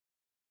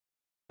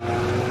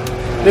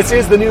This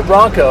is the new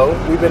Bronco.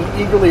 We've been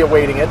eagerly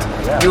awaiting it.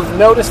 Yeah. You've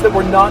noticed that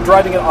we're not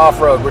driving it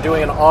off-road. We're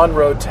doing an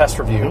on-road test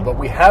review, but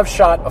we have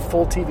shot a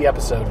full TV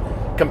episode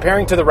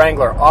comparing to the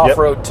Wrangler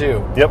off-road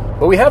too. Yep.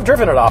 But we have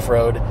driven it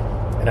off-road,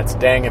 and it's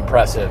dang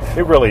impressive.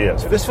 It really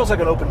is. This feels like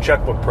an open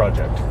checkbook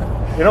project.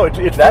 You know, it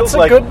That's feels a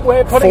like good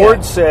way of putting it.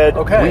 Ford said,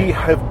 Okay. we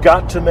have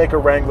got to make a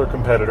Wrangler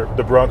competitor.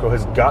 The Bronco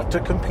has got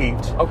to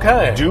compete.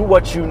 Okay. Do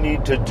what you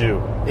need to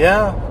do.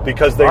 Yeah.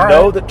 Because they All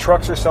know right. that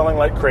trucks are selling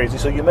like crazy,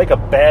 so you make a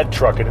bad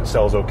truck and it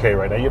sells okay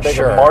right now. You make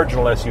Sure. a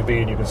marginal SUV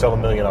and you can sell 1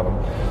 million of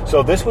them.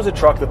 So this was a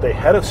truck that they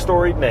had a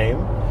storied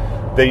name.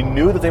 They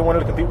knew that they wanted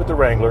to compete with the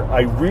Wrangler.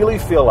 I really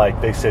feel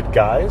like they said,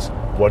 guys,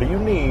 what do you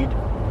need?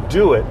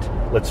 Do it.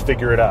 Let's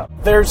figure it out.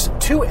 There's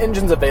 2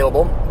 engines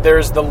available.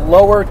 There's the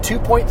lower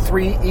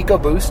 2.3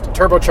 EcoBoost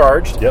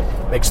turbocharged.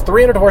 Yep. Makes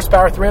 300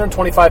 horsepower,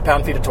 325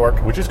 pound-feet of torque.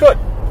 Which is good.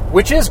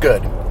 Which is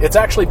good. It's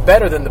actually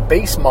better than the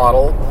base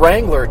model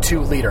Wrangler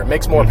 2-liter. It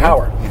makes more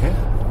power.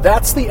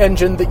 That's the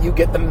engine that you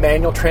get the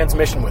manual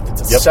transmission with.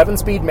 It's a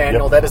 7-speed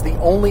manual. That is the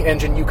only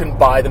engine you can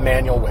buy the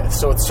manual with.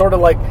 So it's sort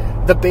of like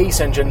the base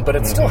engine, but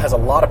it still has a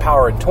lot of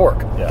power and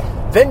torque.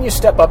 Yeah. Then you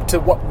step up to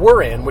what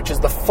we're in, which is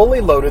the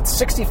fully loaded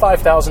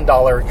 $65,000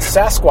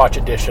 Sasquatch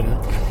edition.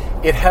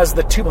 It has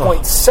the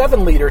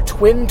 2.7-liter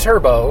twin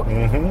turbo,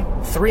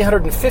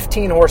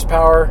 315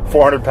 horsepower,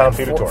 400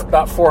 pound-feet of torque.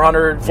 about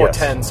 400,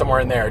 410, somewhere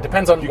in there. It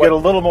depends on You what get a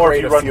little more if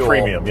grade you of run fuel.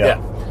 premium,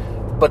 yeah.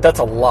 But that's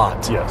a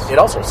lot. Yes. It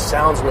also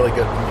sounds really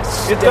good when you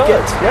stick It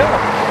does,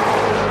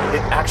 yeah.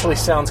 It actually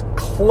sounds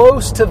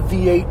close to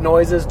V8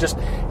 noises. Just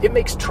it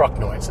makes truck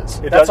noises.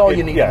 That's all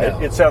you need to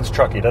know. It sounds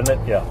trucky, doesn't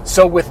it? Yeah.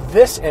 So with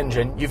this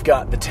engine, you've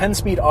got the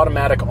 10-speed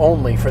automatic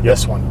only for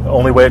this one. The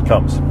only way it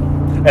comes.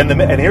 And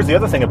here's the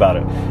other thing about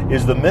it,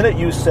 is the minute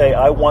you say,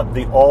 I want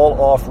the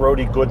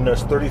all-off-roady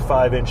goodness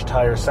 35-inch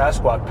tire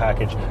Sasquatch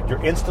package,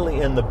 you're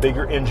instantly in the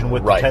bigger engine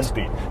with the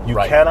 10-speed. You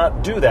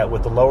cannot do that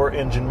with the lower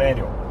engine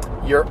manual.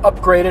 You're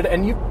upgraded,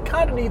 and you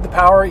kind of need the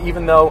power,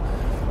 even though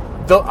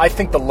I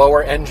think the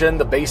lower engine,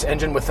 the base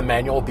engine with the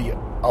manual, will be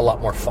a lot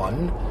more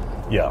fun.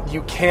 Yeah.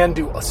 You can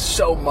do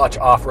so much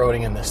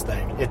off-roading in this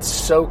thing. It's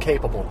so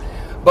capable.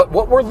 But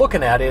what we're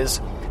looking at is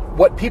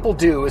what people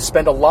do is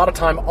spend a lot of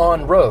time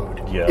on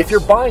road. Yes. If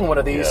you're buying one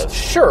of these,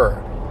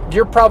 sure,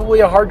 you're probably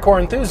a hardcore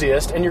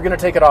enthusiast and you're going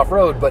to take it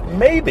off-road, but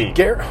maybe.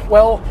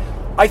 Well,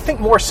 I think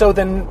more so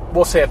than,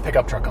 we'll say, a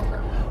pickup truck owner.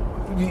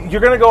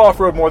 You're going to go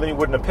off-road more than you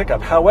would in a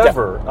pickup.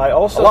 However, I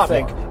also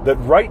think more. that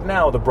right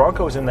now the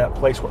Bronco is in that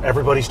place where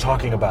everybody's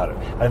talking about it.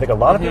 I think a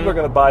lot of people are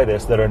going to buy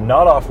this that are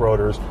not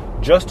off-roaders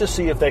just to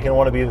see if they can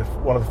want to be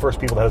one of the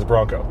first people that has a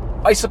Bronco.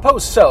 I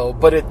suppose so,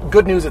 but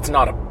good news, it's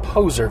not a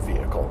poser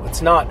vehicle.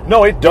 It's not.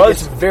 No, it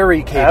does. It's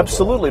very capable.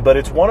 Absolutely, but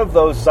it's one of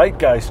those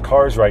zeitgeist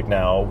cars right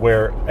now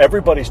where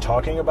everybody's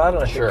talking about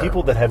it. And I think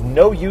people that have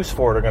no use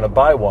for it are going to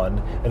buy one,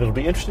 and it'll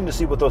be interesting to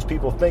see what those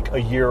people think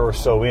a year or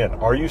so in.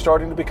 Are you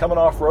starting to become an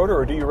off-roader,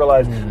 or do you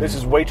realize this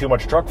is way too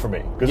much truck for me?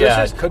 Because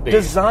this is could be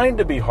designed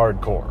to be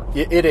hardcore.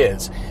 It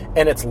is,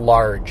 and it's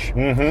large.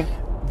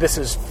 This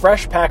is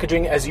fresh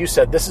packaging. As you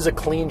said, this is a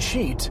clean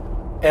sheet,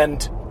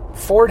 and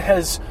Ford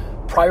has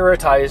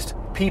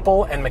prioritized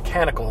people and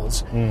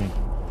mechanicals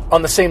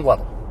on the same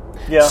level.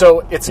 Yeah.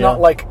 So it's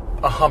not like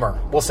a Hummer.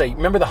 We'll say,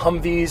 remember the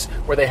Humvees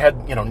where they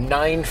had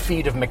 9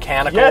 feet of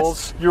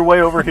mechanicals? Yes, you're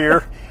way over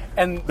here.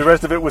 And the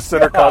rest of it was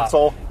center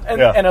console.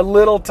 And a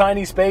little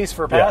tiny space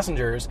for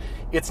passengers.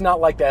 It's not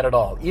like that at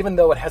all. Even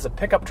though it has a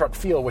pickup truck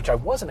feel, which I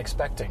wasn't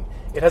expecting.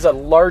 It has a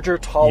larger,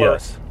 taller,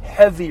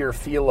 heavier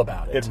feel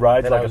about it. It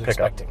rides like a pickup.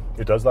 Expecting.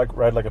 It does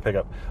ride like a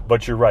pickup.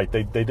 But you're right.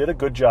 They did a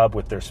good job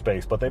with their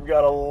space, but they've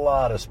got a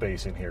lot of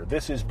space in here.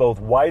 This is both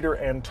wider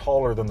and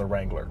taller than the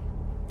Wrangler.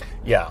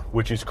 Yeah.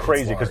 Which is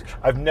crazy because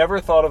I've never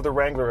thought of the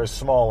Wrangler as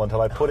small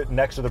until I put it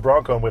next to the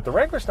Bronco, and with the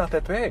Wrangler's not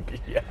that big.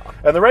 Yeah.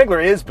 And the Wrangler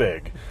is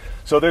big.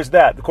 So there's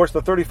that. Of course,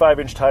 the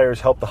 35-inch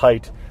tires help the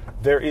height.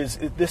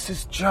 This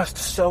is just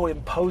so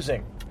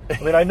imposing.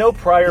 I mean, I know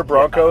prior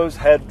Broncos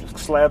had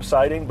slab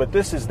siding, but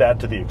this is that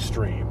to the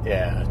extreme.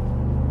 Yeah.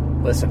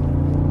 Listen.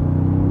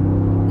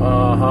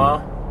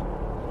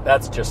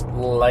 That's just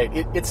light.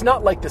 It's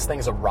not like this thing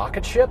is a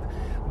rocket ship,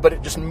 but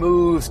it just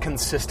moves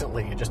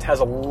consistently. It just has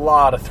a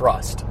lot of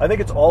thrust. I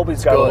think it's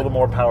always got a little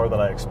more power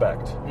than I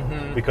expect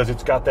because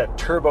it's got that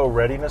turbo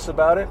readiness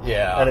about it.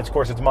 Yeah. And of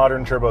course, it's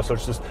modern turbo, so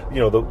it's just,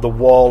 the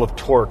wall of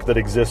torque that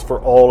exists for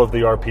all of the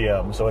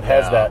RPM. So it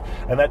has that.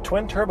 And that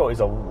twin turbo is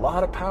a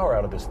lot of power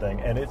out of this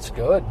thing, and it's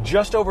good.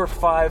 Just over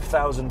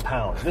 5,000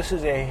 pounds. This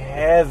is a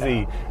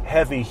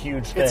heavy,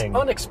 huge thing. It's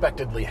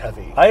unexpectedly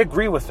heavy. I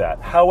agree with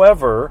that.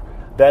 However,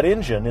 that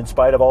engine, in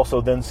spite of also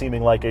then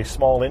seeming like a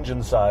small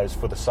engine size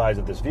for the size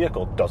of this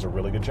vehicle, does a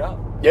really good job.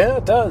 Yeah,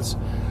 it does.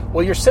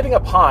 Well, you're sitting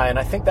up high, and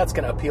I think that's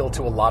going to appeal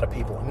to a lot of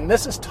people. And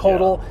this is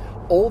total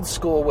old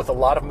school with a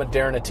lot of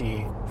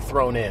modernity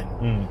thrown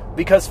in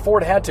because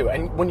Ford had to.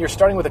 And when you're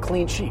starting with a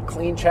clean sheet,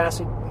 clean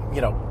chassis,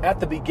 at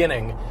the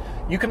beginning,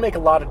 you can make a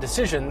lot of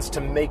decisions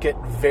to make it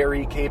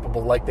very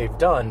capable like they've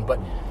done, but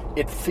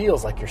it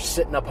feels like you're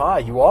sitting up high.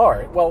 You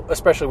are. Well,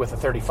 especially with the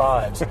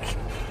 35s.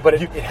 But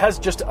it has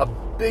just a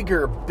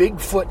bigger,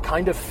 Bigfoot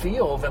kind of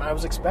feel than I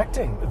was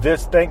expecting.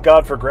 Thank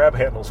God for grab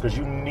handles, because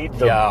you need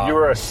them. Yeah. You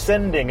are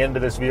ascending into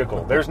this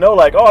vehicle. There's no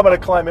I'm going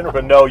to climb in,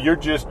 but no, you're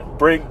just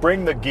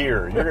bring the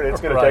gear.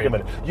 It's going to take a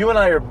minute. You and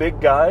I are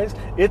big guys.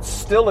 It's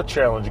still a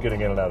challenge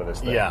getting in and out of this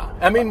thing. Yeah.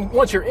 I mean,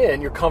 once you're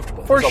in, you're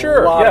comfortable. For There's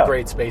sure. a lot of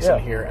great space in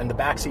here, and the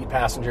backseat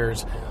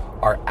passengers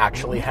are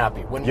actually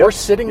happy. When we're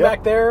sitting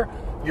back there,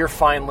 you're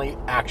finally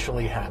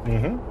actually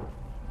happy.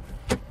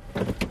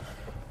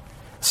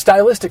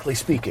 Stylistically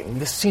speaking,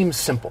 this seems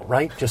simple,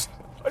 right? Just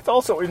it's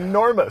also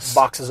enormous.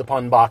 Boxes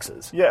upon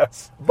boxes.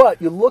 Yes.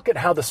 But you look at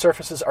how the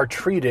surfaces are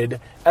treated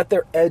at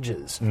their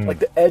edges, like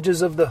the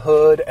edges of the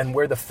hood and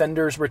where the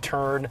fenders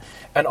return.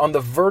 And on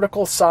the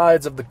vertical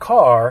sides of the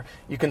car,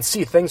 you can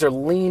see things are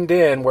leaned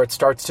in where it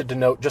starts to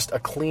denote just a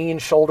clean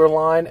shoulder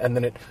line, and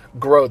then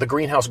the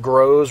greenhouse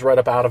grows right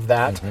up out of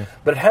that.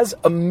 But it has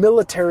a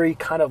military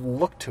kind of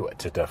look to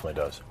it. It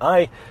definitely does.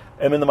 I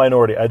am in the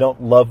minority. I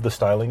don't love the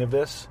styling of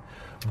this,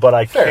 but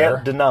I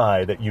can't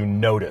deny that you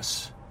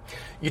notice.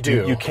 You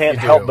do. You can't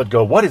help but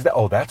go, what is that?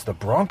 Oh, that's the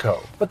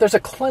Bronco. But there's a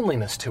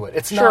cleanliness to it.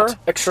 It's not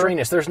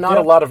extraneous. There's not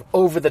a lot of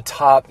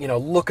over-the-top,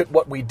 look at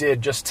what we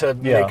did just to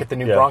make it the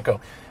new Bronco.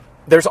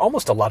 There's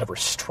almost a lot of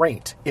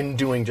restraint in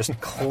doing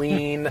just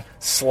clean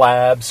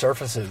slab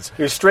surfaces.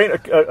 Restraint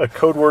a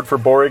code word for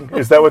boring?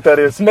 Is that what that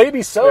is?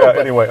 Maybe so. Yeah,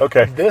 anyway,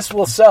 okay. This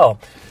will sell.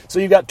 So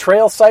you've got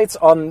trail sights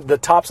on the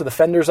tops of the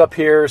fenders up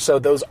here, so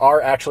those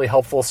are actually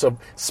helpful, so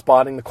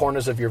spotting the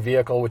corners of your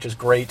vehicle, which is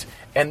great.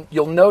 And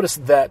you'll notice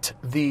that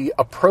the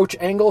approach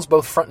angles,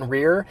 both front and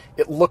rear,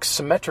 it looks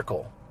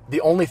symmetrical.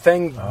 The only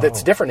thing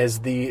that's different is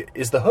the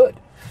hood.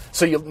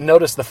 So you'll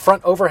notice the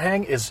front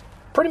overhang is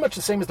pretty much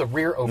the same as the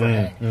rear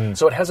overhang.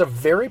 So it has a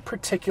very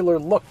particular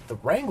look the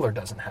Wrangler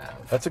doesn't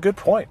have. That's a good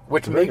point.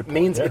 Which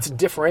means it's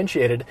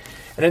differentiated.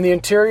 And in the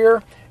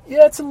interior,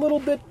 it's a little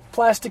bit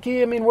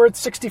plasticky. I mean, we're at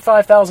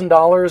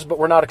 $65,000, but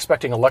we're not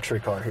expecting a luxury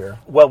car here.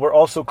 Well, we're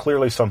also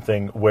clearly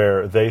something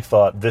where they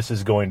thought this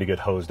is going to get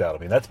hosed out. I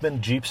mean, that's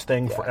been Jeep's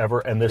thing forever,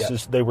 and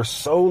they were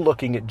so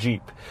looking at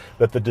Jeep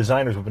that the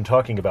designers we've been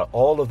talking about,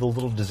 all of the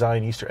little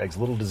design Easter eggs,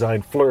 little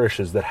design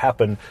flourishes that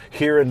happen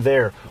here and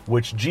there,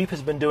 which Jeep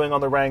has been doing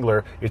on the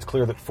Wrangler. It's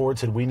clear that Ford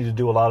said we need to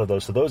do a lot of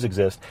those, so those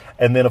exist.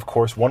 And then, of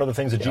course, one of the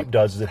things that Jeep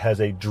does is it has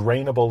a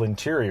drainable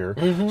interior,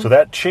 so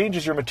that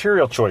changes your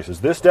material choices.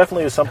 This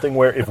definitely is something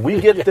where if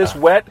we get this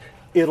wet,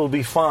 it'll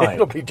be fine.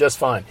 It'll be just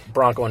fine.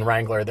 Bronco and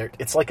Wrangler,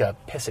 it's like a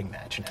pissing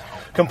match now.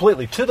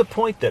 Completely. To the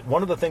point that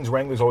one of the things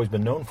Wrangler's always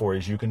been known for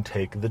is you can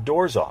take the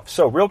doors off.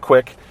 So real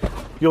quick,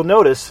 you'll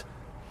notice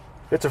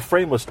it's a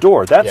frameless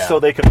door. That's so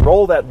they can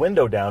roll that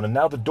window down, and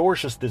now the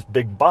door's just this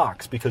big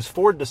box because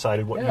Ford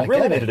decided what you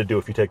really needed to do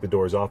if you take the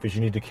doors off is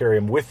you need to carry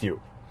them with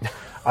you.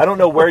 I don't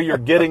know where you're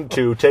getting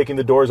to, taking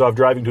the doors off,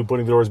 driving to,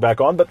 putting the doors back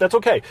on, but that's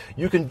okay.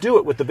 You can do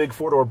it with the big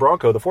four-door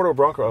Bronco. The four-door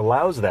Bronco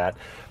allows that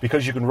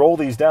because you can roll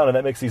these down, and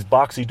that makes these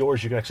boxy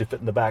doors you can actually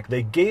fit in the back.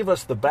 They gave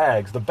us the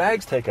bags. The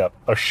bags take up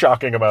a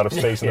shocking amount of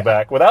space in the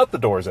back without the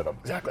doors in them.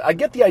 Exactly. I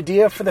get the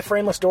idea for the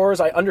frameless doors.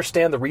 I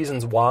understand the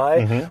reasons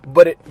why,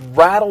 but it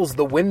rattles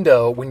the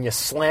window when you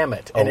slam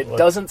it, and it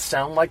doesn't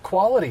sound like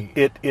quality.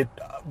 It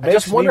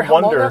makes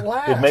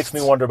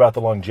me wonder about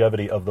the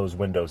longevity of those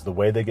windows, the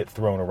way they get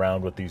thrown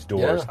around with these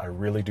doors. I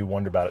really do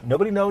wonder about it.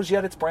 Nobody knows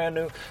yet. It's brand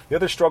new. The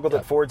other struggle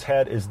that Ford's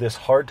had is this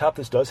hardtop.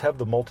 This does have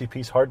the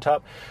multi-piece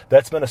hardtop.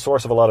 That's been a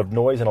source of a lot of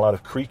noise and a lot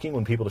of creaking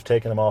when people have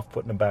taken them off,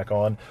 putting them back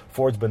on.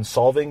 Ford's been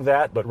solving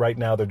that, but right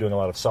now they're doing a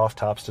lot of soft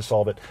tops to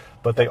solve it.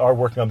 But they are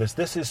working on this.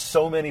 This is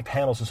so many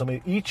panels and so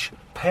many. Each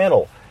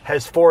panel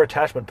has 4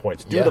 attachment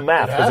points. Do the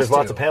math, because there's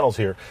lots of panels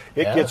here.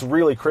 It gets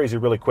really crazy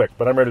really quick,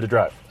 but I'm ready to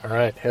drive. All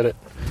right, hit it.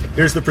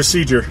 Here's the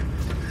procedure.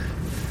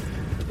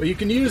 Well, you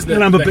can use the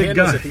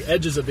handles at the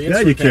edges of the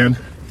instrument you can.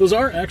 panel. Those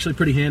are actually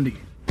pretty handy.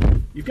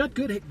 You've got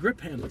good grip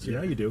handles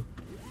here. Yeah, you do.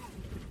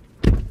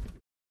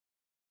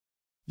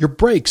 Your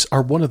brakes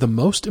are one of the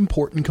most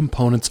important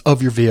components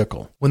of your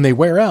vehicle. When they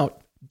wear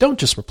out, don't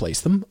just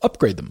replace them,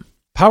 upgrade them.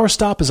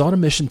 PowerStop is on a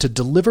mission to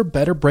deliver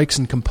better brakes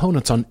and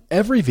components on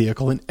every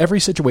vehicle in every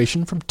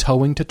situation from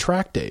towing to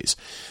track days.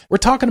 We're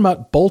talking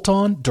about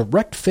bolt-on,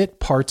 direct-fit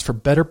parts for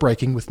better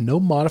braking with no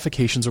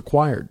modifications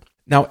required.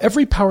 Now,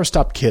 every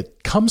PowerStop kit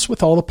comes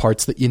with all the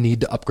parts that you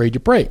need to upgrade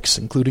your brakes,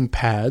 including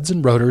pads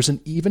and rotors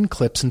and even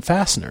clips and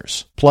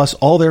fasteners. Plus,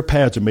 all their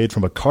pads are made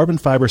from a carbon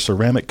fiber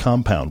ceramic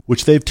compound,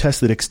 which they've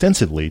tested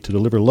extensively to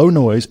deliver low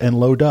noise and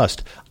low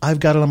dust. I've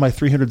got it on my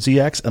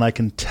 300ZX, and I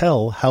can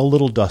tell how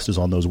little dust is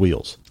on those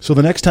wheels. So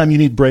the next time you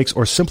need brakes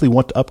or simply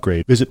want to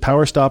upgrade, visit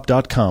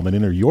PowerStop.com and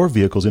enter your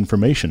vehicle's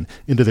information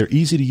into their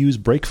easy-to-use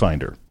brake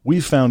finder.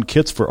 We've found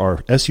kits for our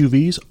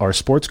SUVs, our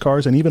sports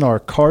cars, and even our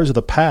cars of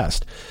the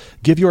past.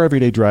 Give your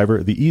everyday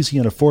driver the easy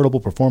and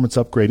affordable performance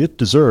upgrade it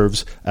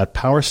deserves at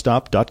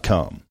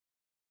PowerStop.com.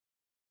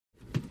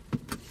 All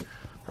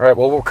right,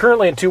 well, we're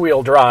currently in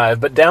two-wheel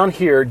drive, but down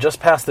here, just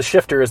past the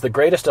shifter, is the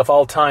greatest of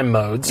all-time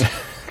modes.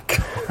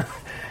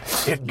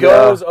 It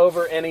goes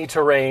over any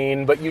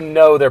terrain, but you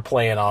know they're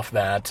playing off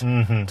that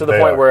to the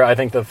point where I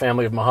think the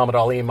family of Muhammad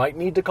Ali might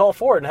need to call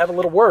Ford and have a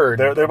little word.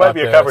 There might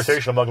be a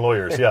conversation among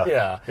lawyers,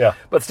 yeah.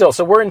 But still,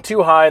 so we're in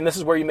 2 high, and this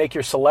is where you make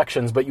your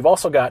selections, but you've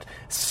also got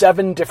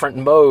 7 different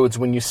modes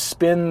when you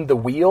spin the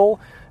wheel,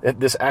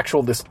 this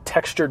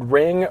textured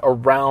ring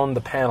around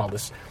the panel,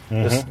 this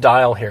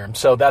dial here.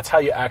 So that's how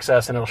you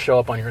access, and it'll show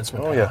up on your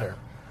instrument panel here.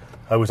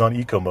 I was on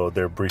eco mode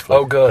there briefly.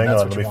 Oh, good. Hang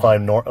on, let me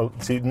find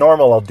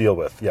normal I'll deal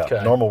with. Yeah,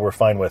 okay. Normal we're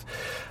fine with.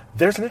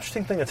 There's an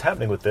interesting thing that's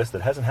happening with this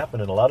that hasn't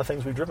happened in a lot of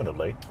things we've driven of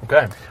late.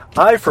 Okay.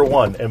 I, for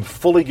one, am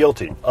fully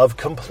guilty of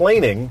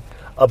complaining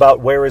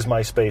about where is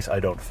my space I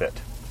don't fit.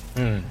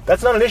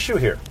 That's not an issue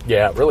here.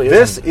 Yeah, it really is.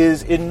 This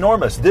is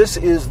enormous. This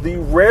is the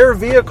rare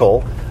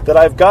vehicle that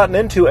I've gotten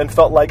into and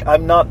felt like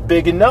I'm not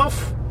big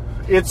enough.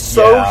 It's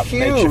so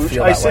huge.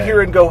 I sit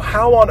here and go,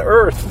 how on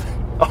earth?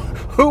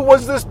 Who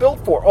was this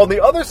built for? On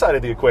the other side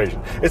of the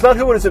equation, it's not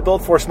who is it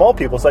built for small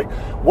people. It's like,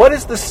 what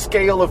is the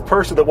scale of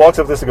person that walks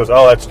up this and goes,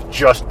 oh, that's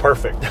just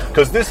perfect?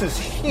 Because this is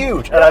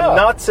huge. And I'm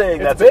not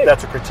saying that's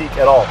a critique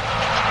at all.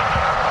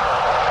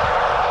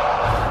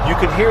 You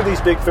can hear these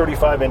big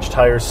 35-inch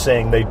tires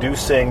sing. They do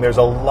sing. There's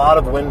a lot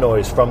of wind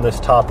noise from this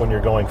top when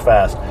you're going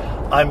fast.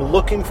 I'm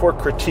looking for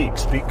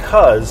critiques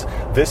because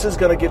this is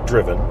going to get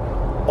driven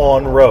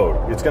on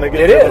road. It's going to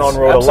get driven on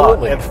road a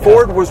lot. And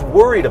Ford was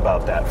worried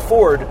about that.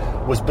 Ford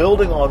was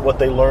building on what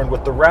they learned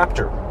with the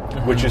Raptor,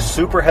 which is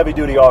super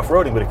heavy-duty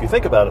off-roading. But if you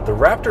think about it, the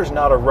Raptor's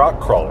not a rock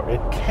crawler. It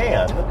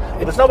can,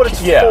 but it's not what it's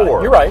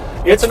for. You're right.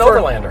 It's an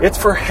overlander. It's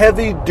for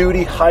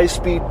heavy-duty,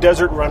 high-speed,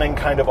 desert-running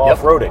kind of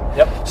off-roading.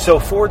 Yep. So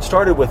Ford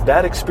started with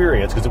that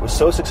experience because it was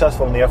so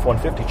successful in the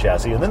F-150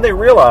 chassis. And then they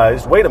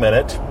realized, wait a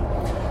minute,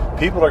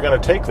 people are going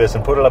to take this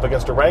and put it up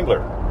against a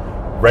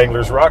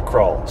Wrangler's rock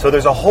crawl. So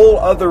there's a whole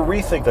other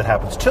rethink that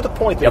happens to the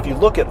point that if you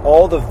look at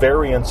all the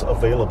variants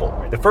available,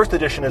 the first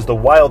edition is the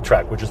Wild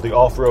Track, which is the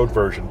off-road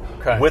version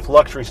with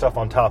luxury stuff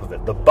on top of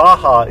it. The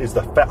Baja is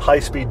the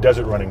high-speed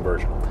desert running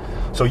version.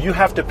 So you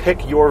have to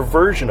pick your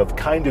version of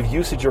kind of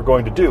usage you're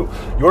going to do.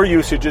 Your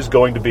usage is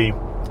going to be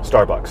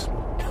Starbucks.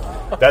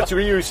 That's your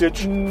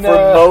usage for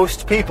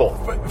most people.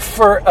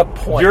 For a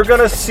point. You're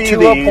going to see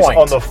these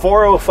on the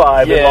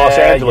 405 in Los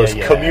Angeles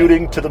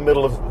commuting to the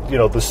middle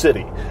of the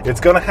city. It's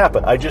going to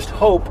happen. I just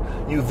hope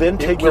you then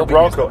take your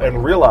Bronco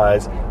and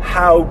realize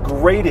how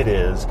great it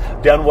is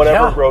down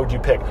whatever road you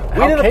pick.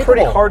 We did a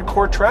pretty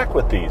hardcore track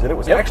with these, and it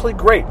was actually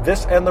great.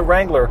 This and the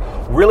Wrangler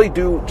really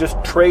do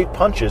just trade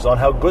punches on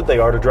how good they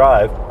are to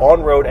drive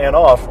on road and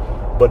off,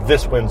 but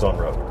this wins on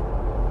road.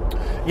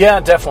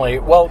 Yeah, definitely.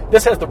 Well,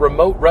 this has the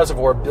remote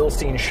reservoir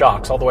Bilstein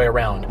shocks all the way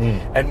around.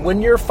 And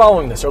when you're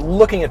following this or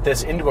looking at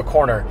this into a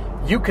corner,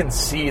 you can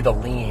see the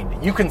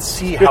lean. You can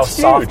see how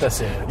soft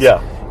this is.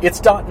 Yeah.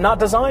 It's not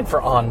designed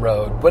for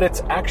on-road, but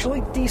it's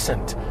actually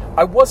decent.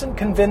 I wasn't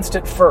convinced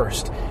at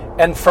first.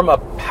 And from a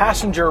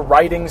passenger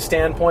riding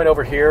standpoint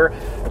over here,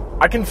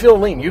 I can feel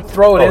lean. You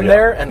throw it in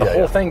there, and the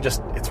whole thing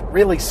it's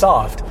really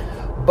soft.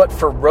 But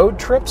for road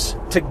trips,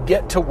 to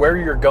get to where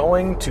you're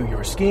going, to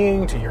your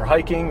skiing, to your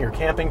hiking, your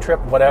camping trip,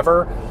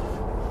 whatever,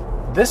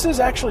 this is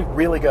actually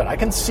really good. I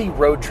can see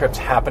road trips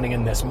happening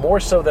in this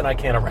more so than I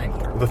can a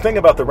Wrangler. The thing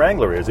about the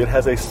Wrangler is it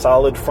has a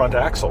solid front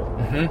axle.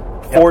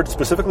 Ford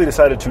specifically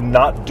decided to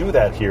not do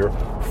that here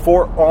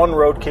for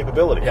on-road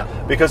capability.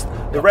 Because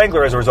the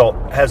Wrangler, as a result,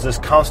 has this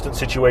constant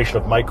situation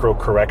of micro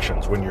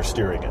corrections when you're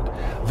steering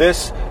it.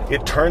 This,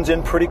 it turns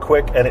in pretty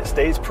quick and it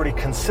stays pretty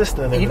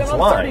consistent in its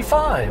line. Even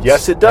on 35s.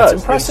 Yes, it does.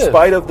 That's impressive. In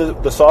spite of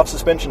the soft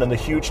suspension and the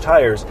huge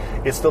tires,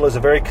 it still is a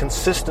very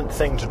consistent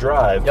thing to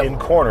drive in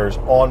corners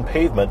on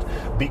pavement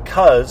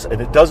because, and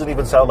it doesn't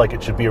even sound like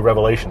it should be a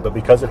revelation, but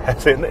because it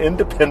has an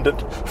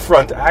independent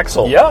front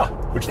axle.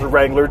 Which the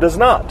Wrangler does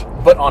not.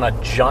 But on a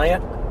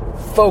giant,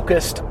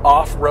 focused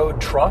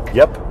off-road truck,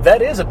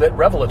 that is a bit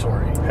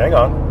revelatory. Hang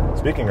on.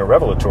 Speaking of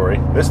revelatory,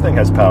 this thing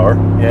has power.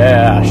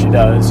 Yeah, she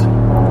does.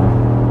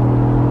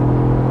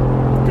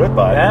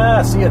 Goodbye.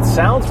 Yeah, see, it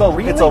sounds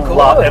really good.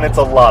 Lot, and it's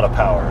a lot of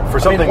power. For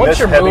something once this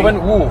you're heavy, moving,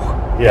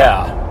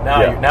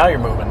 now you're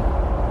moving.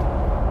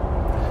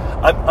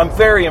 I'm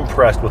very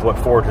impressed with what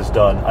Ford has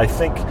done. I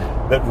think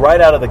that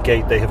right out of the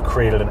gate, they have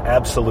created an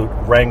absolute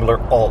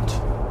Wrangler alt.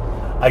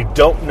 I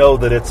don't know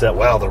that it's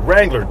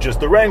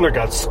the Wrangler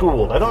got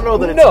schooled. I don't know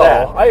that it's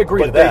that. No, I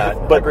agree to that.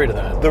 I agree to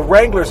that. The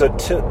Wrangler's a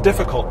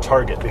difficult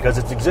target because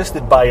it's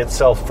existed by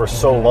itself for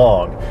so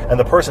long, and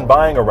the person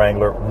buying a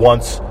Wrangler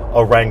wants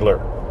a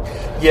Wrangler.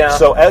 Yeah.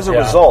 So as a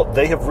result,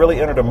 they have really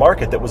entered a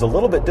market that was a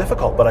little bit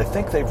difficult, but I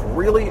think they've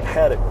really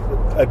had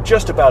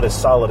just about as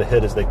solid a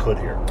hit as they could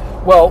here.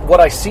 Well,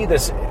 what I see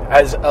this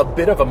as a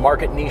bit of a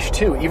market niche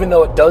too, even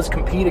though it does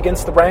compete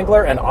against the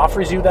Wrangler and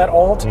offers you that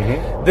alt,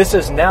 this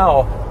is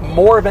now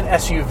more of an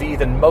SUV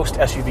than most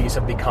SUVs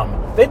have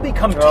become. They've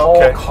become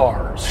tall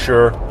cars.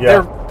 Sure.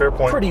 Yeah. They're fair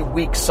point. Pretty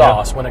weak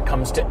sauce when it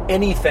comes to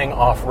anything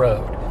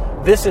off-road.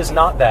 This is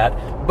not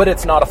that, but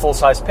it's not a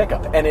full-size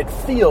pickup, and it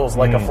feels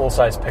like a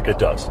full-size pickup. It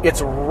does.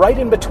 It's right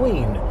in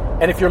between,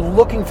 and if you're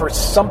looking for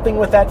something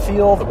with that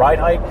feel, the ride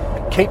height,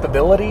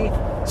 capability,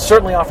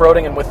 certainly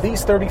off-roading. And with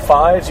these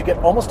 35s, you get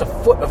almost a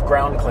foot of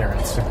ground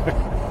clearance.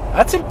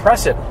 That's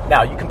impressive.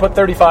 Now, you can put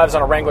 35s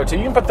on a Wrangler too.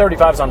 You can put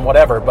 35s on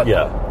whatever, but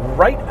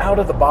right out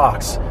of the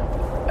box.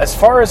 As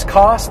far as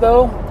cost,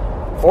 though,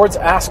 Ford's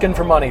asking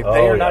for money.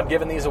 They are not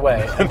giving these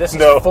away. And this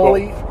is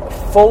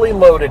fully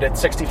loaded at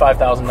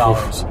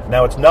 $65,000.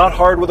 Now, it's not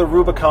hard with a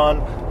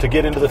Rubicon to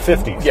get into the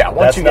 50s. Yeah,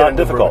 once you get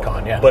into the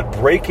Rubicon, But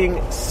breaking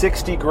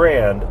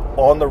 $60,000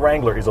 on the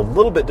Wrangler is a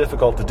little bit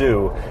difficult to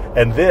do.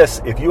 And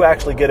this, if you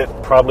actually get it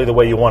probably the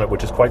way you want it,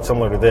 which is quite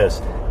similar to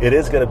this, it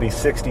is going to be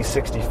 $60,000,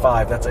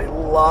 $65,000. That's a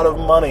lot of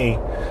money.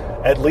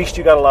 At least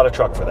you got a lot of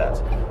truck for that.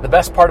 The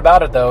best part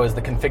about it, though, is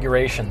the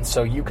configuration.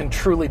 So you can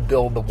truly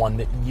build the one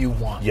that you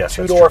want. Yes,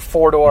 2-door,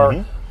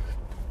 4-door,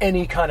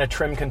 any kind of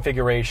trim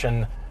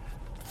configuration.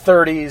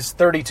 30s,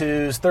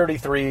 32s,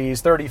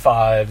 33s,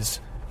 35s.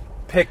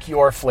 Pick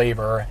your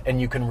flavor,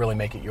 and you can really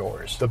make it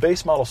yours. The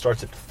base model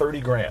starts at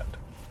 $30,000.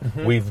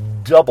 We've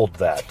doubled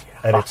that,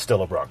 and it's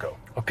still a Bronco.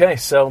 Okay,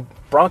 so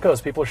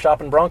Broncos. People are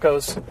shopping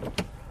Broncos.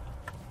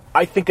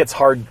 I think it's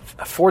hard.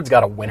 Ford's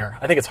got a winner.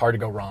 I think it's hard to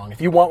go wrong.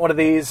 If you want one of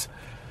these,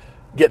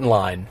 get in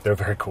line. They're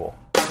very cool.